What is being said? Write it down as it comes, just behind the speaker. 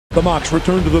The Mocs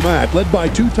return to the mat, led by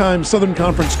two-time Southern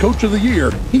Conference Coach of the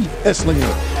Year, Heath Esslinger.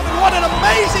 What an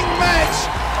amazing match!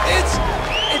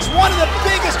 It's one of the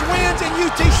biggest wins in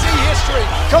UTC history.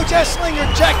 Coach Esslinger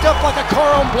jacked up like a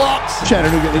car on blocks.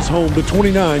 Chattanooga is home to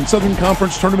 29 Southern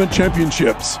Conference Tournament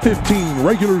championships, 15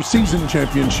 regular season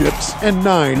championships, and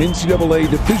 9 NCAA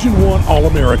Division I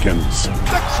All-Americans.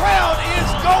 The crowd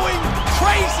is going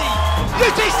crazy.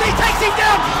 UTC takes him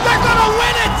down. They're going to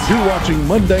win it. You're watching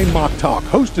Monday Moc Talk,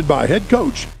 hosted by head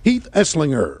coach Heath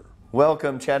Esslinger.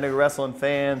 Welcome, Chattanooga wrestling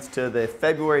fans, to the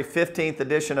February 15th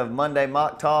edition of Monday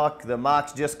Moc Talk. The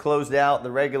Mocs just closed out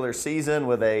the regular season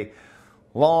with a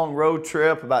long road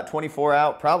trip, about 24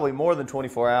 hours, probably more than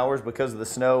 24 hours because of the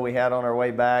snow we had on our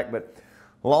way back. But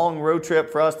long road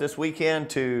trip for us this weekend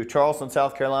to Charleston,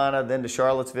 South Carolina, then to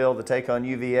Charlottesville to take on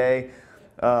UVA.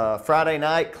 Friday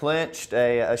night clinched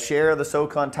a share of the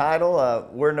SoCon title.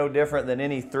 We're no different than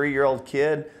any 3-year-old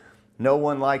kid. No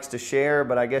one likes to share,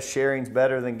 but I guess sharing's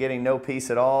better than getting no piece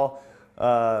at all.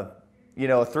 You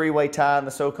know, a 3-way tie in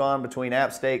the SoCon between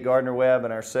App State, Gardner-Webb,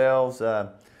 and ourselves.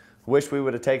 Wish we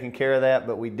would have taken care of that,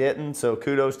 but we didn't, so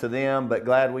kudos to them, but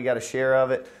glad we got a share of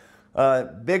it.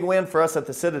 Big win for us at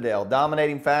the Citadel.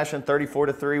 Dominating fashion,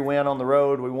 34-3 win on the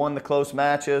road. We won the close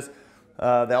matches.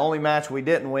 The only match we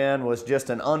didn't win was just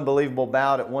an unbelievable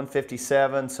bout at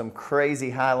 157. Some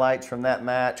crazy highlights from that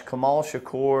match. Kamal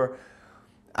Shakur,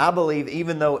 I believe,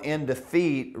 even though in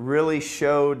defeat, really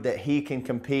showed that he can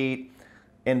compete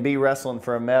and be wrestling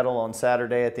for a medal on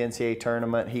Saturday at the NCAA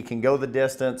tournament. He can go the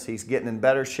distance. He's getting in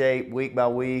better shape week by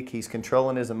week. He's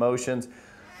controlling his emotions.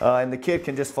 And the kid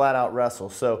can just flat out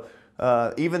wrestle. So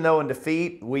even though in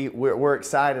defeat, we're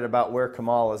excited about where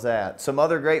Kamal is at. Some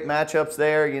other great matchups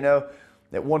there, you know.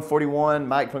 At 141,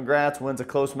 Mike Congrats wins a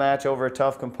close match over a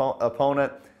tough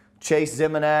opponent. Chase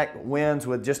Zemanak wins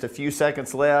with just a few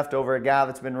seconds left over a guy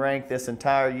that's been ranked this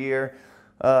entire year.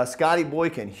 Scotty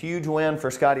Boykin, huge win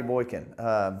for Scotty Boykin.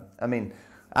 I mean,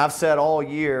 I've said all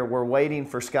year we're waiting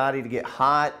for Scotty to get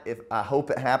hot. I hope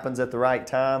it happens at the right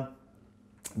time.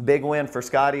 Big win for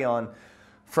Scotty on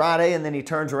Friday, and then he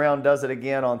turns around and does it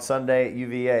again on Sunday at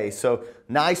UVA. So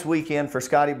nice weekend for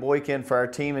Scotty Boykin, for our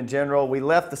team in general. We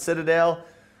left the Citadel,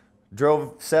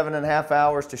 drove 7.5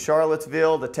 hours to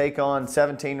Charlottesville to take on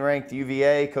 17-ranked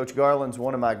UVA. Coach Garland's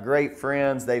one of my great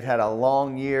friends. They've had a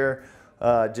long year.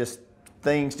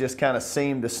 Things just kind of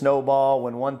seem to snowball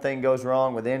when one thing goes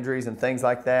wrong with injuries and things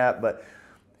like that. But,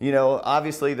 you know,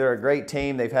 obviously they're a great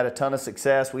team. They've had a ton of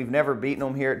success. We've never beaten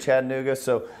them here at Chattanooga.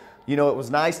 So, you know, it was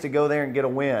nice to go there and get a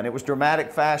win. It was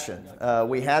dramatic fashion.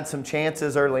 We had some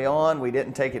chances early on. We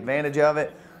didn't take advantage of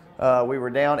it. We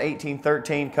were down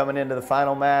 18-13 coming into the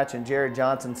final match, and Jared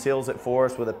Johnson seals it for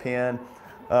us with a pin.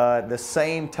 The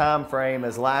same time frame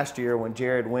as last year when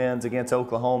Jared wins against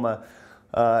Oklahoma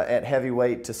at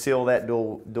heavyweight to seal that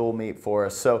dual meet for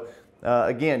us. So,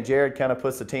 again, Jared kind of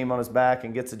puts the team on his back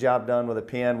and gets the job done with a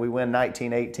pin. We win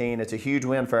 19-18. It's a huge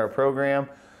win for our program.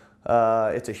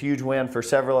 It's a huge win for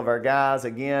several of our guys.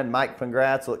 Again, Mike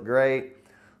Congrats looked great.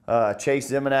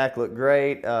 Chase Zemanak looked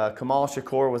great. Kamal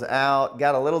Shakur was out.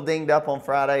 Got a little dinged up on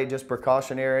Friday, just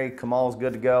precautionary. Kamal's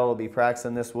good to go. He'll be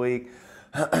practicing this week.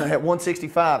 At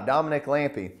 165, Dominic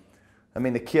Lampy. I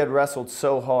mean, the kid wrestled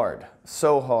so hard,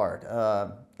 so hard.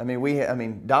 I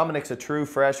mean, Dominic's a true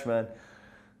freshman,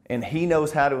 and he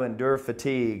knows how to endure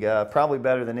fatigue, probably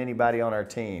better than anybody on our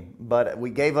team. But we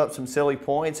gave up some silly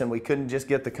points, and we couldn't just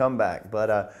get the comeback.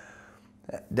 But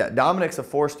Dominic's a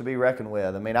force to be reckoned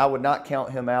with. I mean, I would not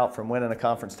count him out from winning a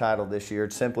conference title this year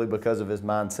simply because of his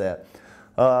mindset.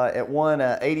 At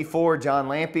 184, John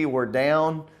Lampy, we're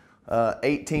down 18-7, I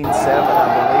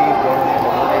believe, going into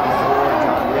 184.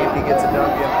 John Lampy gets a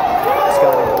dunking.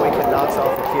 Scotty Boykin knocks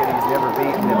off a kid he's never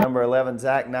beaten at number 11,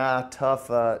 Zach Nye.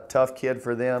 Tough kid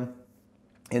for them.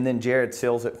 And then Jared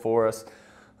seals it for us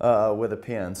with a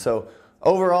pin. So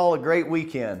overall, a great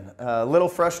weekend. A little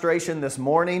frustration this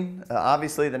morning.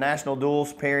 Obviously, the national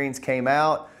duels pairings came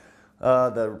out.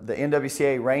 The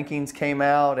NWCA rankings came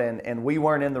out, and we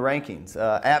weren't in the rankings.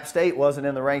 App State wasn't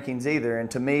in the rankings either,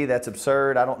 and to me, that's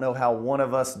absurd. I don't know how one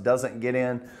of us doesn't get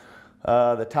in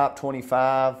the top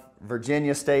 25.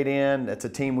 Virginia stayed in. It's a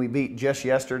team we beat just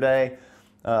yesterday.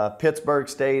 Pittsburgh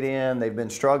stayed in. They've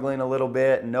been struggling a little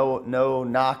bit. No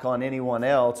knock on anyone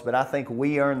else, but I think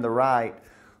we earned the right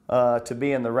to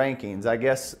be in the rankings. I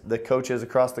guess the coaches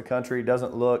across the country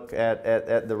doesn't look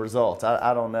at the results.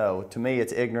 I don't know. To me,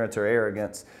 it's ignorance or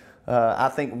arrogance. I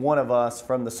think one of us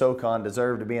from the SoCon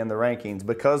deserved to be in the rankings.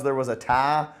 Because there was a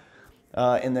tie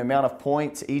in the amount of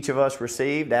points each of us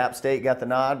received, App State got the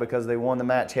nod because they won the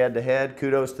match head-to-head.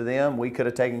 Kudos to them. We could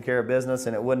have taken care of business,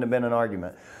 and it wouldn't have been an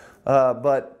argument.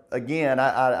 But again,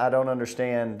 I don't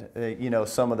understand,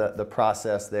 some of the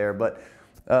process there, but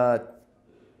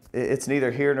it's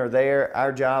neither here nor there.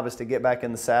 Our job is to get back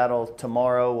in the saddle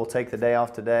tomorrow. We'll take the day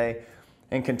off today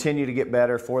and continue to get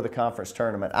better for the conference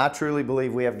tournament. I truly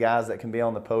believe we have guys that can be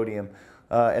on the podium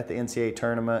at the NCAA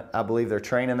tournament. I believe they're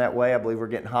training that way. I believe we're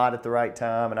getting hot at the right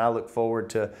time, and I look forward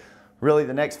to really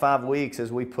the next 5 weeks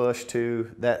as we push to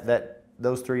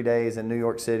those 3 days in New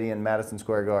York City and Madison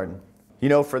Square Garden.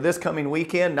 For this coming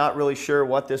weekend, not really sure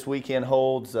what this weekend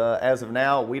holds as of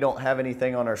now. We don't have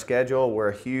anything on our schedule. We're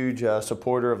a huge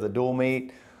supporter of the dual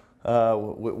meet.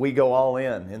 We go all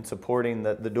in supporting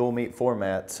the dual meet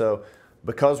format. So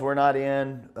because we're not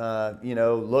in,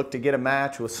 look to get a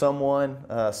match with someone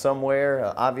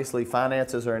somewhere. Obviously,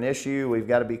 finances are an issue. We've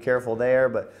got to be careful there,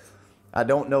 but I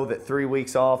don't know that 3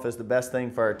 weeks off is the best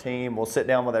thing for our team. We'll sit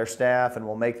down with our staff and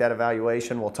we'll make that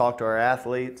evaluation. We'll talk to our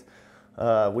athletes.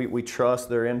 We trust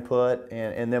their input,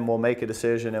 and then we'll make a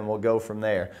decision and we'll go from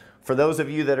there. For those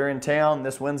of you that are in town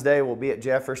this Wednesday, we'll be at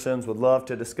Jefferson's. Would love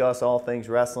to discuss all things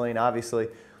wrestling. Obviously,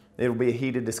 it'll be a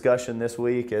heated discussion this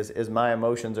week as my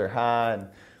emotions are high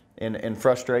and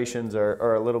frustrations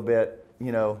are a little bit,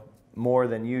 more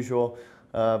than usual.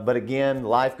 But again,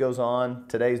 life goes on.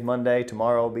 Today's Monday,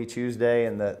 tomorrow will be Tuesday,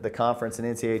 and the conference and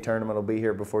NCAA tournament will be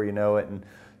here before you know it.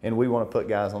 And we want to put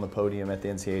guys on the podium at the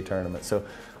NCAA tournament. So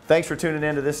thanks for tuning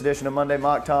in to this edition of Monday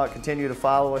Moc Talk. Continue to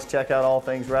follow us. Check out all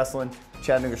things wrestling.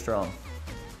 Chattanooga Strong.